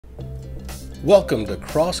Welcome to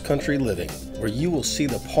Cross Country Living, where you will see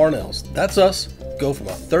the Parnells, that's us, go from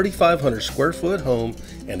a 3,500 square foot home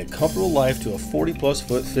and a comfortable life to a 40-plus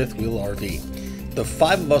foot fifth wheel RV. The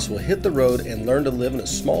five of us will hit the road and learn to live in a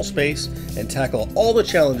small space and tackle all the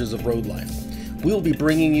challenges of road life. We will be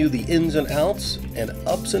bringing you the ins and outs and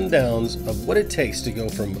ups and downs of what it takes to go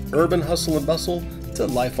from urban hustle and bustle to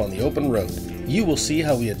life on the open road. You will see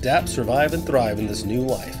how we adapt, survive, and thrive in this new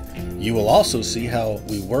life. You will also see how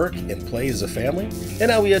we work and play as a family and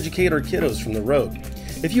how we educate our kiddos from the road.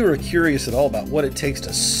 If you are curious at all about what it takes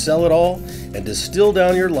to sell it all and distill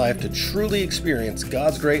down your life to truly experience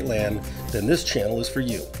God's great land, then this channel is for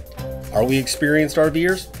you. Are we experienced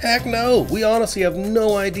RVers? Heck no! We honestly have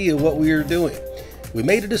no idea what we are doing. We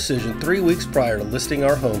made a decision 3 weeks prior to listing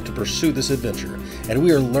our home to pursue this adventure, and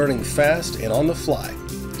we are learning fast and on the fly.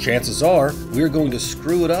 Chances are we are going to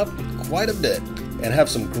screw it up quite a bit and have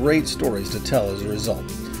some great stories to tell as a result.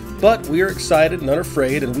 But we are excited and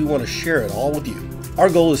unafraid, and we want to share it all with you. Our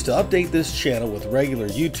goal is to update this channel with regular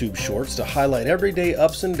YouTube shorts to highlight everyday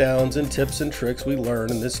ups and downs and tips and tricks we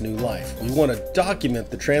learn in this new life. We want to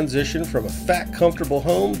document the transition from a fat, comfortable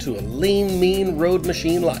home to a lean, mean road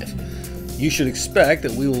machine life. You should expect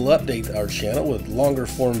that we will update our channel with longer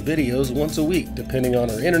form videos once a week, depending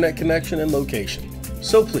on our internet connection and location.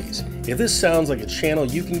 So please, if this sounds like a channel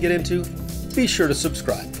you can get into, be sure to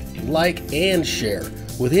subscribe, like, and share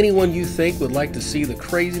with anyone you think would like to see the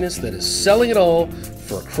craziness that is selling it all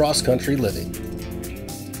for cross-country living.